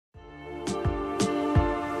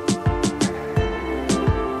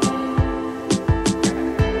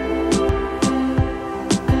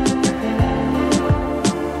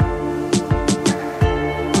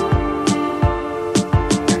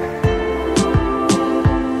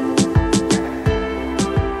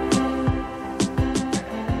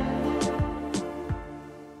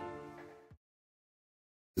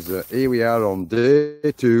here we are on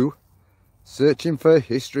day 2, searching for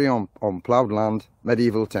history on ploughed land,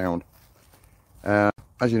 medieval town.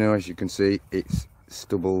 As you know, as you can see, it's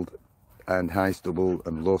stubbled and high stubble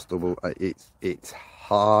and low stubble. It's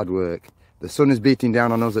hard work. The sun is beating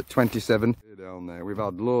down on us at 27. Down there, we've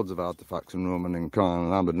had loads of artifacts from Roman and Carn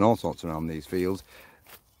and Lambert and all sorts around these fields.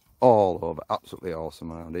 All over, absolutely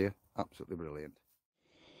awesome around here, absolutely brilliant.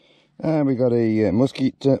 And we got a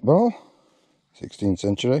musket ball, 16th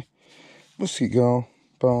century. Musket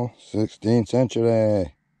ball, 16th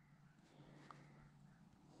century.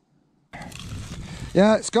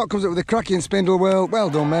 Yeah, Scott comes up with a cracking spindle wheel. Well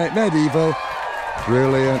done, mate. Medieval.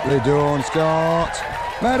 Brilliantly done, Scott.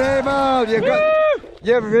 Medieval!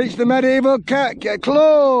 You've reached the medieval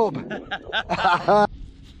club.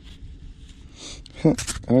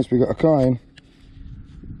 Unless we got a coin.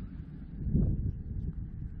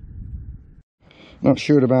 Not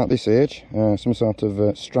sure about this age. Some sort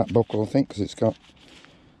of strap buckle, I think, because it's got.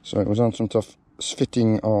 So it was on some tough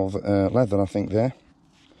fitting of leather, I think, there.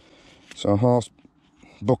 So a horse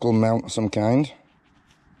buckle mount of some kind.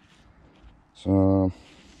 So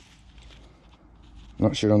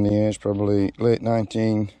not sure on the age, probably late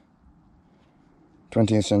 20th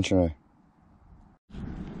century.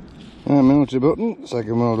 Military button,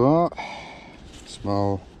 Second World War,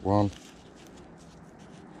 small one.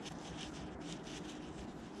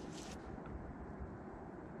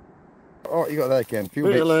 Oh, you got there, Ken? Few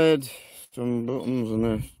bit bits. of lead, some buttons and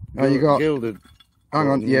a you got gilded. Hang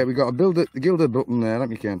on, yeah, we got a gilded button there, haven't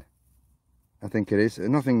we, Ken? I think it is.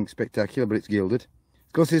 Nothing spectacular, but it's gilded.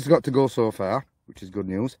 Of course, it's got to go so far, which is good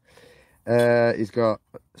news. It's got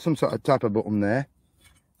some sort of type of button there.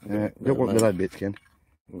 Don't want the lead bits, Ken.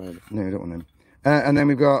 Lead. No, we don't want them. And then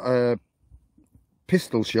we've got a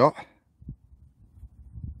pistol shot.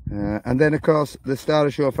 And then, of course, the star of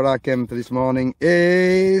the show for our Ken for this morning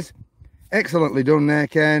is excellently done there,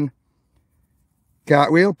 Ken.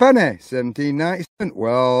 Cartwheel penny, 1797.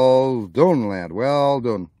 Well done, lad. Well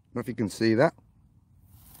done. I don't know if you can see that.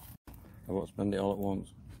 I won't spend it all at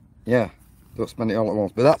once. Yeah, don't spend it all at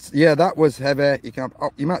once. But that's, yeah, that was heavy. You can,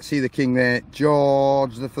 oh, you might see the king there,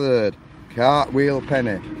 George III. Cartwheel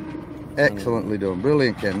penny. Excellently done.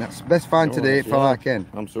 Brilliant, Ken. That's the best find today for our Ken.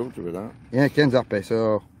 I'm super with that. Yeah, Ken's happy.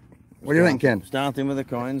 So, what do you think, Ken? Starting with the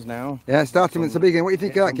coins now. Yeah, starting with the big one. What do you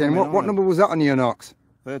think of that, Ken? What number was that on your knocks?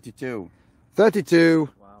 32. 32.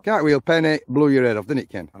 Wow. Cartwheel penny. Blew your head off, didn't it,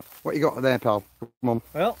 Ken? What you got there, pal? Come on.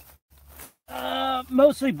 Well,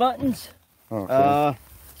 mostly buttons. Okay.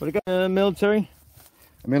 What you got? Military.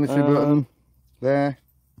 A military button there.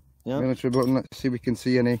 Yeah. Military button. Let's see if we can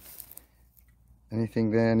see anything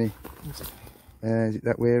there. Is it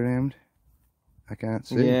that way around? I can't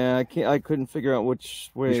see. Yeah, I couldn't figure out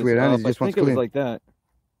which way. Which way around? I think it was like that.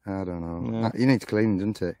 I don't know. Yeah. You need to clean,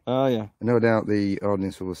 doesn't it? Oh yeah. No doubt the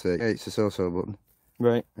audience will say, hey, it's a so-so button.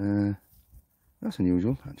 Right. That's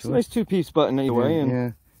unusual, actually. It's a nice two-piece button anyway. Yeah, and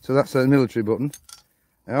yeah. So that's a military button.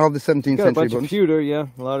 All the 17th got century a bunch buttons. of pewter, yeah.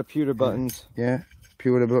 A lot of pewter buttons. Yeah,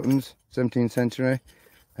 pewter buttons, 17th century.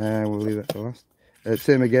 We'll leave that for last.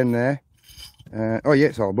 Same again there. Oh yeah,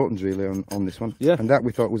 it's all buttons really on this one. Yeah. And that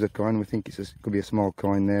we thought was a coin. We think could be a small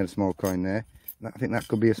coin there, a small coin there. I think that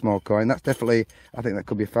could be a small coin. That's definitely, I think that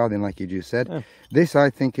could be a farthing like you just said. Yeah. This I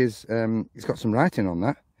think is, it's got some writing on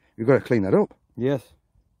that. You've got to clean that up. Yes.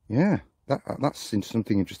 Yeah, that's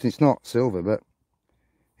something interesting. It's not silver, but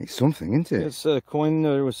it's something, isn't it? It's a coin,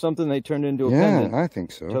 or was something they turned into a pendant. I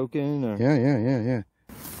think so. Token, or... Yeah.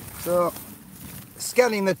 So,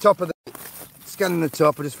 scanning the top, I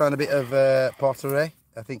just found a bit of pottery.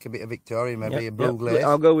 I think a bit of Victorian, maybe a blue glaze.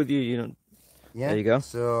 I'll go with you. You know. Yeah. There you go.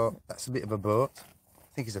 So that's a bit of a boat.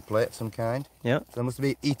 I think it's a plate of some kind. Yeah. So it must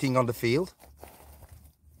be eating on the field.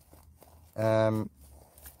 Then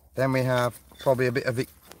we have probably a bit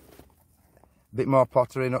more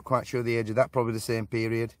pottery. Not quite sure the age of that. Probably the same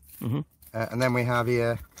period. Mm-hmm. And then we have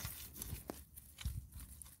here.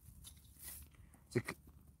 It's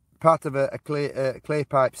part of a clay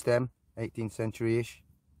pipe stem, 18th century-ish.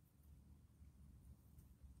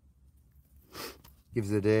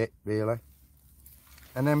 Gives the date, really.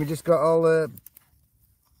 And then we just got all the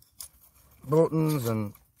buttons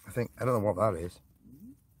and I don't know what that is.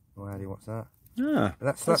 No idea what's that. Ah,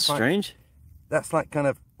 that's strange. Like, that's like kind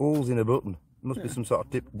of holes in a button. Must be some sort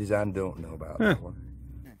of tip design, don't know about that one.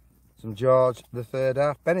 Some George III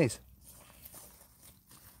half pennies.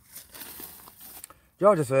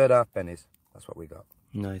 George III half pennies. That's what we got.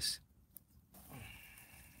 Nice.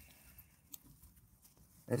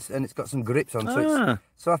 It's got some grips on,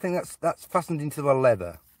 so I think that's fastened into the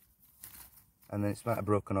leather, and then it's might have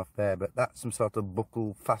broken off there. But that's some sort of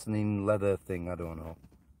buckle fastening leather thing. I don't know.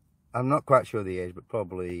 I'm not quite sure the age, but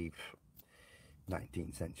probably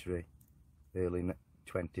 19th century, early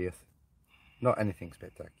 20th. Not anything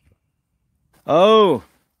spectacular. Oh.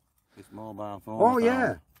 It's mobile phone. Oh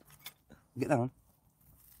yeah. Get that one.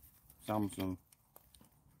 Samsung.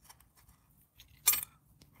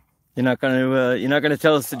 You're not gonna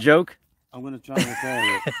tell us the joke? I'm gonna try and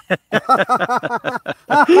repair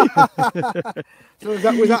it. So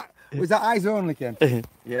was that eyes only, Ken?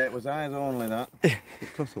 Yeah, it was eyes only that.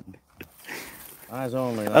 Close up. Eyes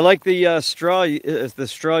only. That. I like the straw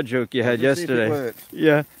joke you had Let's see if it yesterday. works.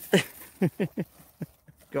 Yeah.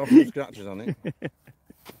 Got a few scratches on it.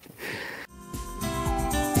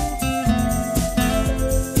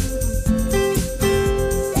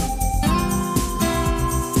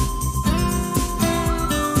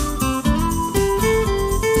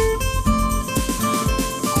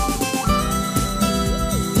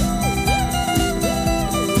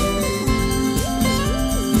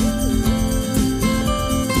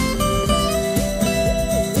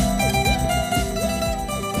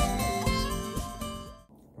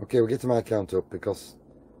 Okay, we'll get to my count up because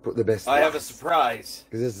put the best. I have a surprise.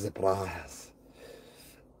 Because this is a surprise.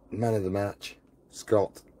 Man of the match,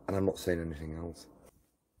 Scott, and I'm not saying anything else.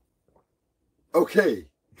 Okay.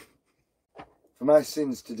 For my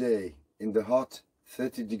sins today, in the hot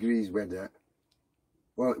 30 degrees weather.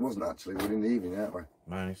 Well, it wasn't actually, we're in the evening, aren't we?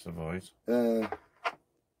 Minus the voice.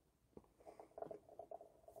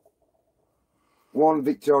 One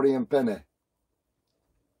Victorian penny.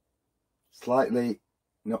 Slightly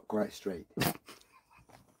not quite straight.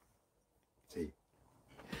 See.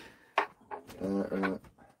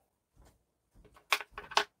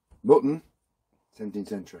 Button, 17th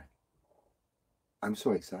century. I'm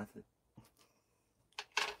so excited.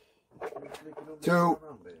 2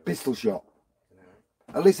 pistol shot.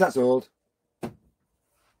 At least that's old. We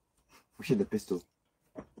should have pistol.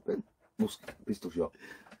 But pistol shot.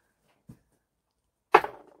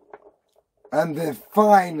 And the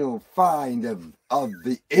final find of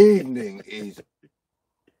the evening is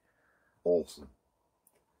awesome.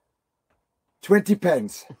 20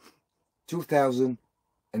 pence.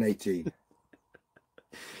 2018.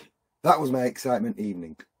 That was my excitement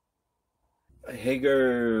evening.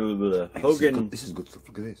 Hogan. This is good stuff.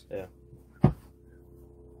 Look at this. Yeah.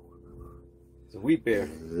 It's a wheat beer.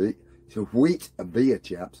 It's a wheat beer,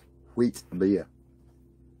 chaps. Wheat beer.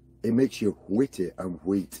 It makes you witty and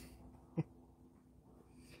wheat.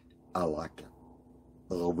 I like it.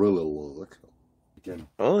 I really like it. Again,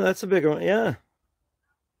 Oh, that's a big one. Yeah.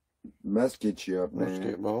 musket shop, man.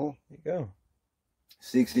 Basketball. There you go.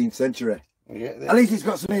 16th century. You get At that? least it's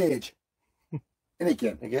got some age. Innit,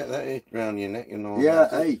 Ken? You get that itch round your neck, you know. Yeah,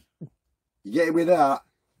 hey. You get it with that,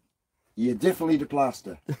 you definitely need a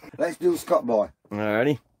plaster. Let's do Scott Boy.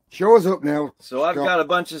 Alrighty. Show us up now. So I've Scott. got a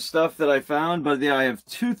bunch of stuff that I found, but I have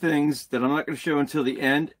 2 things that I'm not going to show until the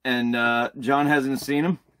end, and John hasn't seen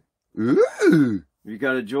them. Ooh. We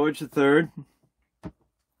got a George III.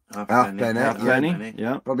 Half penny.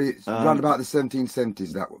 Yeah. Probably it's around about the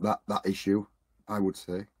 1770s, that issue, I would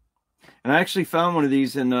say. And I actually found one of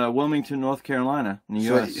these in Wilmington, North Carolina, in the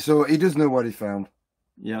U.S. So he does know what he found.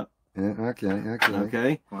 Yeah. Yeah, okay.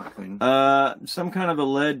 Okay. Quite clean. Some kind of a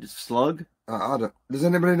lead slug. I don't. Does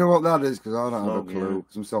anybody know what that is? Because I don't Slug, have a clue. yeah.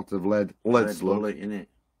 Some sort of lead Red slug. bullet in it.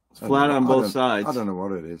 It's flat on both sides. I don't know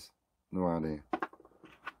what it is. No idea.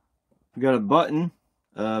 We got a button,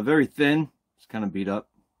 very thin. It's kind of beat up,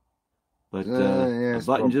 but Yeah, a it's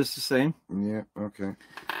button just the same. Yeah. Okay.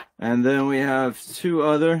 And then we have 2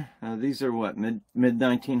 other. These are what, mid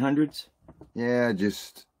 1900s. Yeah,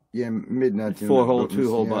 just mid 1900s. 4-hole,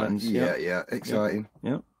 2-hole buttons. Yeah, Yep. yeah. Exciting.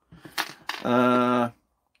 Yep.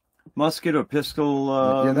 Musket or pistol.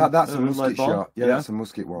 Yeah, that's a light musket ball. shot. Yeah, that's a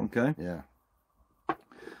musket one. Okay. Yeah.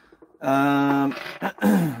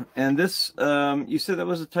 And this, you said that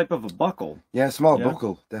was a type of a buckle. Yeah, small Yeah.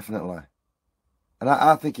 buckle, definitely. And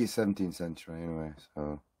I think it's 17th century anyway.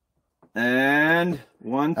 So. And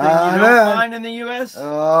one thing you don't find in the U.S.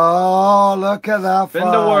 Oh, look at that!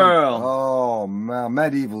 Spindle whirl. Oh man,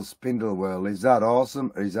 medieval spindle whirl. Is that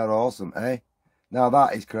awesome? Is that awesome? Eh? Now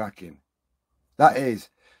that is cracking. That is.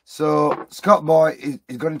 So Scott Boy is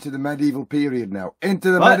going into the medieval period now.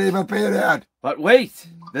 Into the medieval period. But wait,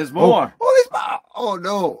 there's more. Oh, there's more. Oh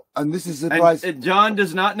no! And this is the price. And John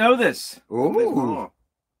does not know this. Oh.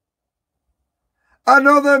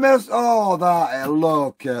 Another mess. Oh, that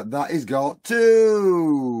look at that. He's got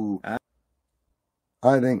 2.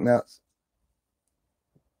 I think that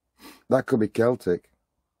could be Celtic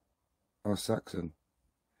or Saxon.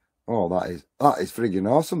 Oh, that is friggin'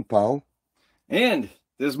 awesome, pal. And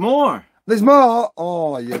there's more. There's more.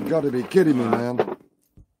 Oh, you've got to be kidding me, man.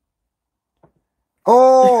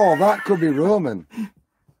 Oh, that could be Roman.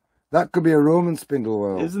 That could be a Roman spindle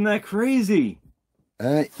wheel. Isn't that crazy?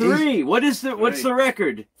 3. What's the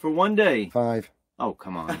record for one day? 5. Oh,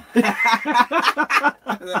 come on.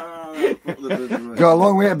 Got a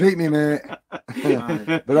long way to beat me, mate.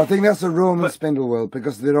 But I think that's a Roman spindle wheel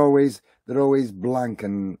because they're always blank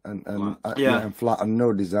and flat and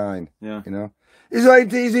no design. Yeah. You know.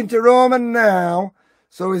 He's into Roman now,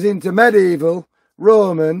 so he's into medieval,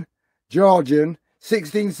 Roman, Georgian,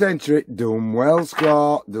 16th century. Done well,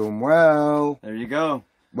 Scott. Done well. There you go.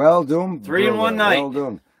 Well done. 3 in one night. Well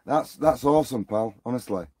done. That's awesome, pal.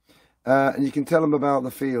 Honestly. And you can tell them about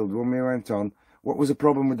the field when we went on. What was the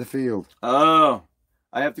problem with the field? Oh,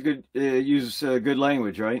 I have to use good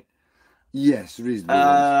language, right? Yes,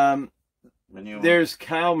 reasonably. There's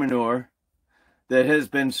cow manure that has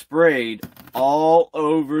been sprayed all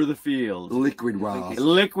over the field. Liquid was.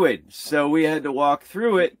 Liquid. So we had to walk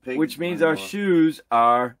through it, which means our shoes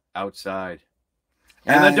are outside.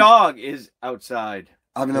 And the dog is outside.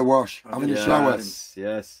 Having a wash, having a shower.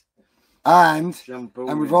 Yes. And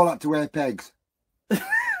we've all had to wear pegs.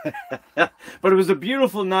 But it was a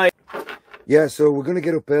beautiful night. Yeah, so we're going to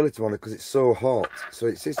get up early tomorrow because it's so hot. So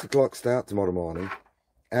it's 6 o'clock start tomorrow morning.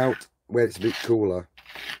 Out where it's a bit cooler.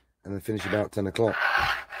 And then finish about 10 o'clock.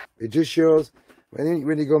 It just shows when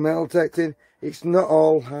you go metal detecting, it's not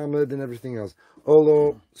all hammered and everything else.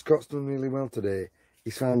 Although Scott's done really well today.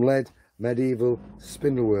 He's found lead, medieval,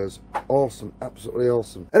 spindle wheels. Awesome, absolutely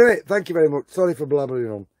awesome. Anyway, thank you very much. Sorry for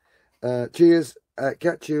blabbering on. Cheers.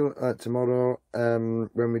 Catch you tomorrow when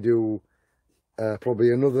we do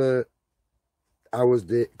probably another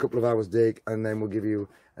couple of hours dig, and then we'll give you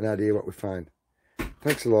an idea what we find.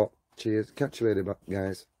 Thanks a lot. Cheers. Catch you later,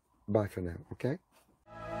 guys. Bye for now, okay?